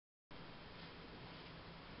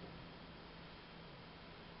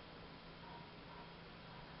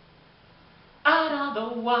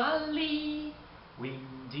wiley,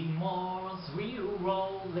 windy moors will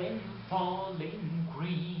roll and fall in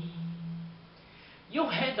green. You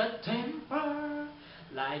had a temper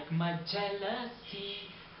like my jealousy,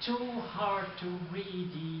 too hard to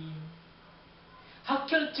redeem. How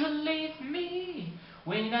could you leave me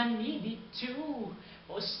when I needed to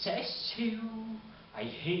possess you? I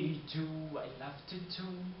hate you, I love to do.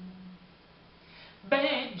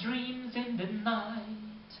 Bad dreams in the night.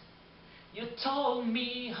 You told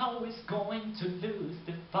me how it's going to lose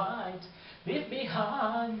the fight. Leave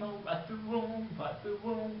behind my Wuthering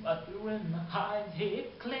Heights,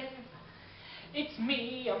 Heathcliff. It's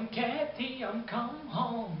me, I'm Cathy, I'm come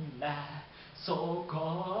home now. So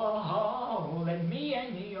call and me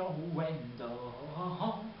and your window,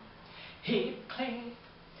 Heathcliff.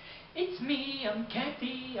 It's me, I'm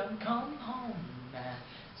Cathy, I'm come home now.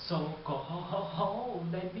 So call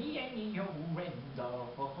and me and your window.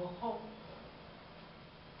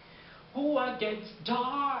 It gets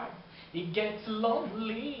dark, it gets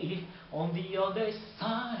lonely on the other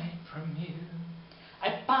side from you.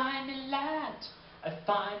 I find the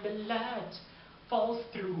light falls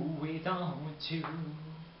through without you.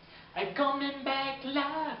 I coming back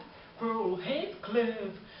live through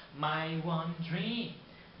Heathcliff, my one dream,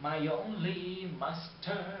 my only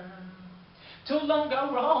master. Too long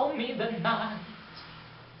around me the night.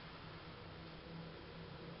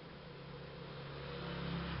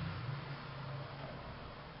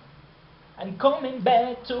 I'm coming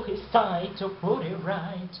back to his side to put it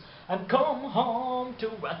right. I'm come home to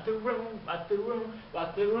Wuthering Heights,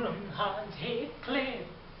 Heathcliff.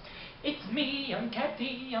 It's me, I'm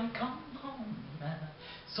Cathy, I'm come home.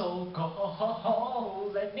 So call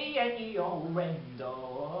let me in your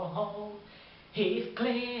window,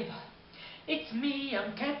 Heathcliff. It's me,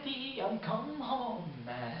 I'm Cathy, I'm come home.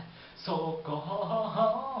 So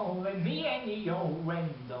call let me in your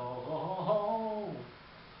window.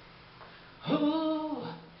 Ooh,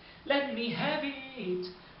 let me have it,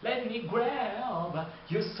 let me grab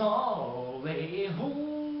your soul.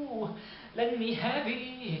 Ooh, let me have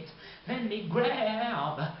it, let me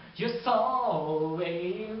grab your soul.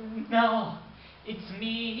 Now it's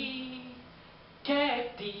me,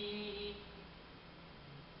 Cathy,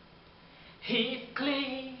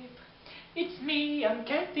 Heathcliff. It's me, I'm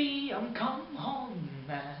Cathy, I'm come home.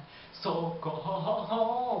 So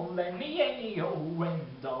call let me in your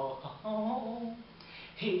window,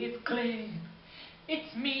 Heathcliff.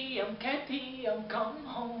 It's me, I'm Cathy, I'm come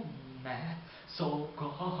home. So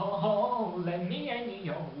call let me in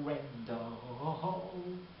your window.